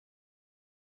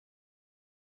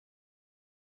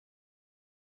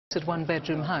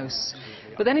one-bedroom house.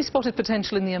 But then he spotted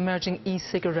potential in the emerging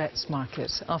e-cigarettes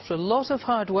market. After a lot of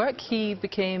hard work, he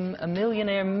became a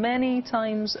millionaire many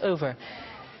times over.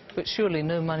 But surely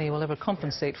no money will ever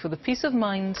compensate for the peace of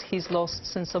mind he's lost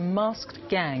since a masked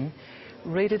gang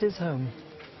raided his home.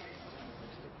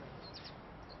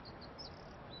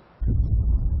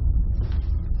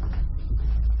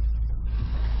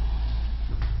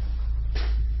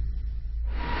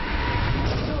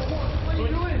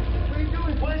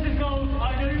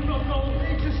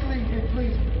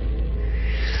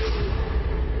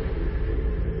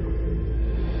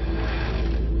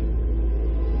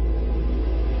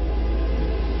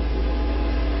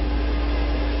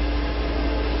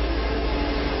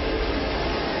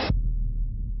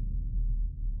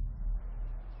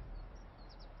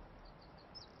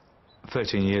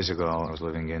 "13 years ago, I was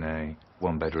living in a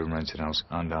one-bedroom rented house,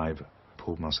 and I've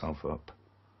pulled myself up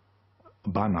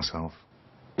by myself.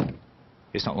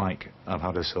 It's not like I've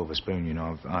had a silver spoon, you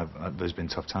know. There's been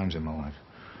tough times in my life,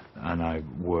 and I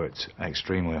worked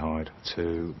extremely hard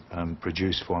to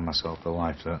produce for myself the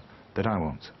life that I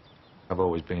want. I've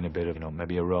always been a bit of,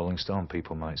 maybe a rolling stone,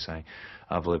 people might say.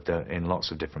 I've lived in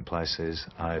lots of different places.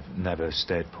 I've never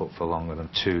stayed put for longer than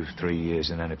 2-3 years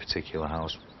in any particular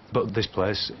house. But this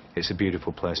place, it's a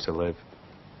beautiful place to live.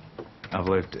 I've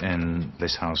lived in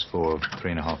this house for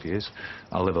 3.5 years.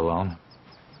 I live alone.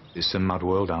 It's a mad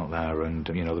world out there, and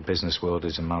you know, the business world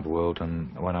is a mad world,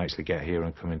 and when I actually get here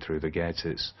and coming through the gate,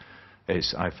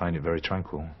 I find it very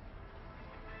tranquil.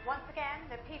 Once again,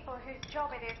 the people whose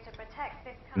job it is to protect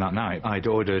this country. That night, I'd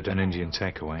ordered an Indian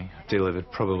takeaway, delivered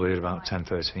probably at about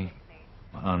 10:30,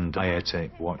 and I ate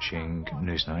it watching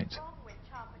Newsnight.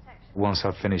 Once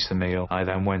I'd finished the meal, I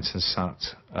then went and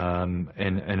sat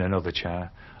in another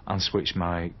chair and switched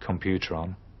my computer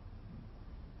on.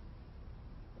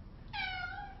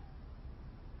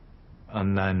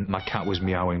 And then my cat was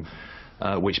meowing,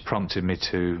 which prompted me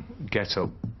to get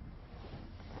up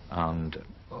and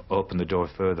open the door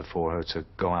further for her to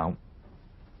go out.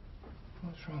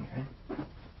 What's wrong, eh?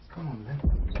 Come on, then.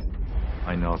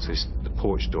 I noticed the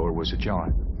porch door was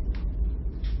ajar.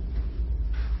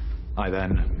 I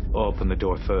then opened the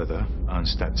door further and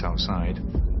stepped outside.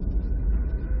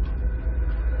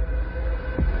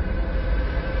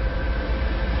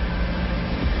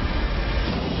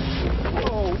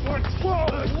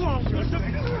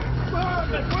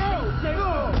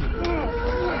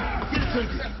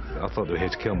 I thought they were here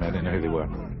to kill me. I didn't know who they were.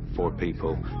 4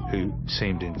 people who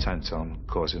seemed intent on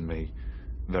causing me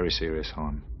very serious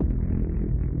harm.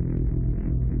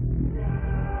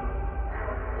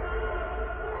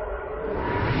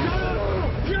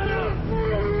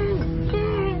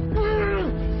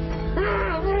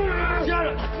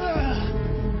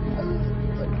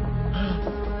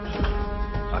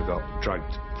 I got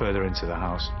dragged further into the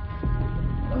house.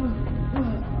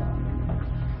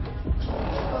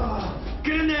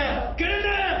 Get in there! Get in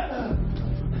there!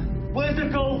 Where's the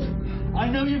gold? I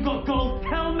know you've got gold.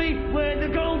 Tell me where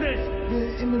the gold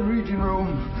is. In the reading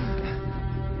room.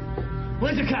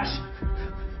 Where's the cash?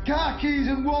 Car keys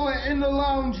and wallet in the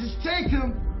lounge. Just take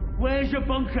them. Where's your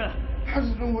bunker? I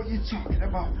don't know what you're talking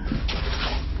about.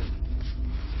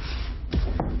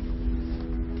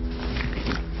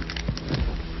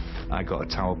 I got a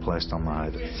towel placed on my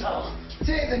head.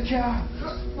 Take the car.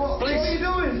 What are you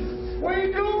doing? What are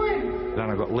you doing? Then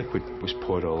I got liquid was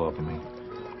poured all over me,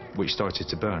 which started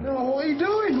to burn. No, what are you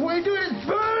doing? What are you doing? It's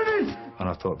burning! And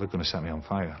I thought they're going to set me on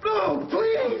fire. No,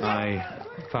 please! I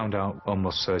found out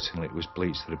almost certainly it was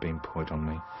bleach that had been poured on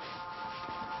me.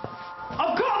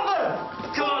 I've got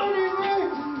them! Come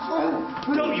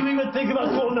on! Don't you even think about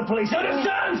calling the police,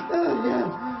 understand?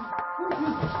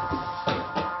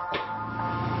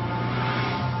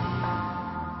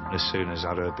 As soon as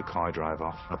I'd heard the car drive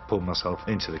off, I pulled myself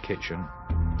into the kitchen.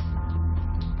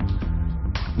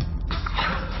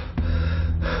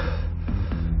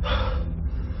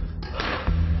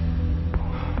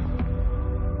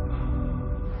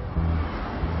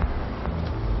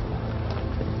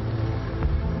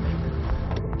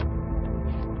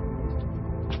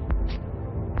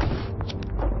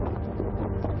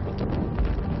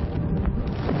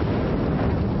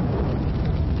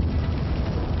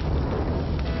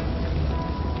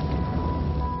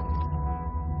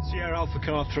 Alpha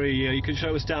Car 3, you can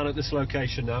show us down at this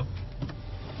location now.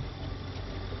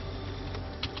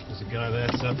 There's a guy there,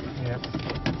 sir. Yep.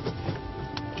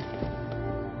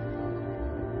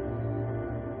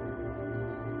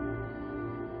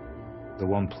 The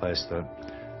one place that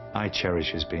I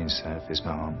cherish as being safe is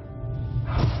my home.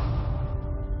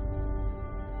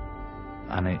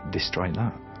 And it destroyed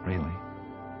that, really.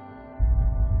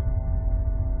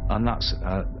 And that's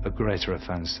a greater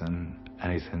offence than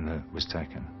anything that was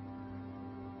taken.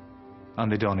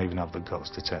 And they don't even have the guts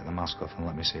to take the mask off and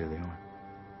let me see who they are.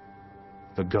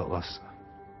 They're gutless.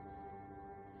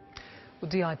 Well,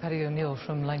 DI Paddy O'Neill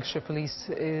from Lancashire Police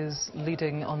is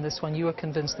leading on this one. You are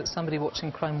convinced that somebody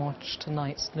watching Crime Watch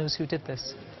tonight knows who did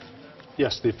this?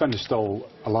 Yes, the offender stole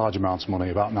a large amount of money,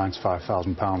 about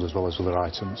 £95,000, as well as other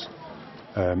items.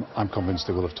 I'm convinced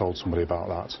they will have told somebody about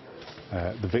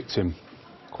that. The victim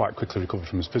quite quickly recovered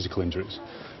from his physical injuries,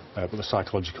 but the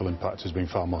psychological impact has been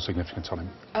far more significant on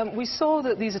him. We saw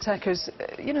that these attackers,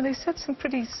 you know, they said some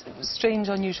pretty strange,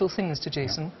 unusual things to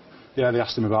Jason. Yeah, they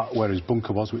asked him about where his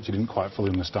bunker was, which he didn't quite fully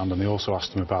understand, and they also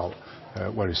asked him about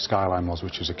where his Skyline was,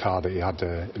 which was a car that he had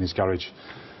in his garage.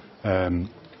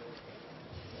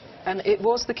 And it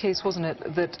was the case, wasn't it,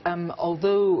 that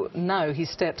although now he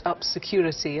stepped up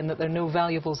security and that there are no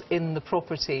valuables in the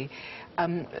property,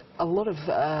 a lot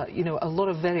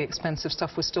of very expensive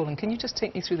stuff was stolen. Can you just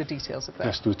take me through the details of that?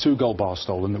 Yes, there were 2 gold bars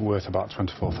stolen that were worth about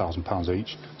 £24,000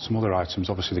 each. Some other items,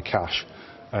 obviously the cash,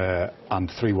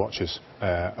 and 3 watches.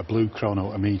 A blue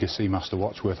Chrono Omega Seamaster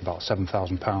watch worth about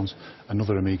 £7,000,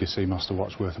 another Omega Seamaster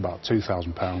watch worth about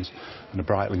 £2,000, and a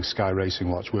Breitling Sky Racing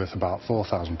watch worth about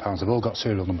 £4,000. They've all got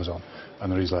serial numbers on,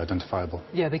 and they're easily identifiable.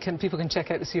 Yeah, people can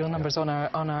check out the serial numbers on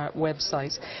our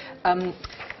website.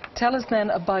 Tell us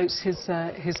then about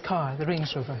his car, the Range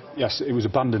Rover. Yes, it was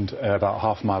abandoned about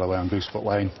half a mile away on Goosefoot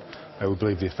Lane. We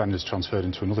believe the offenders transferred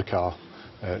into another car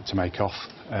to make off.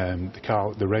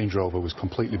 The Range Rover was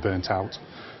completely burnt out,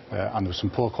 and there was some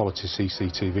poor quality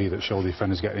CCTV that showed the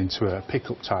offenders getting into a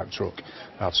pickup type truck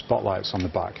that had spotlights on the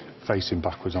back, facing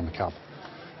backwards on the cab.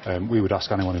 We would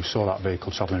ask anyone who saw that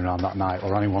vehicle travelling around that night,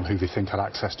 or anyone who they think had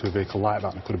access to a vehicle like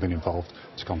that and could have been involved,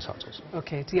 to contact us.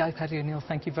 OK, DI Paddy O'Neill,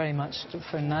 thank you very much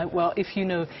for now. Well, if you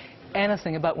know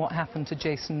anything about what happened to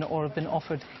Jason or have been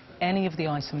offered any of the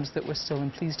items that were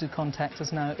stolen, please do contact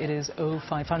us now. It is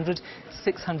 0500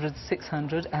 600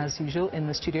 600 as usual in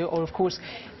the studio, or of course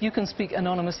you can speak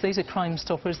anonymously to Crime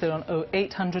Stoppers. They're on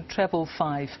 0800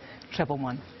 555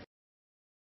 111.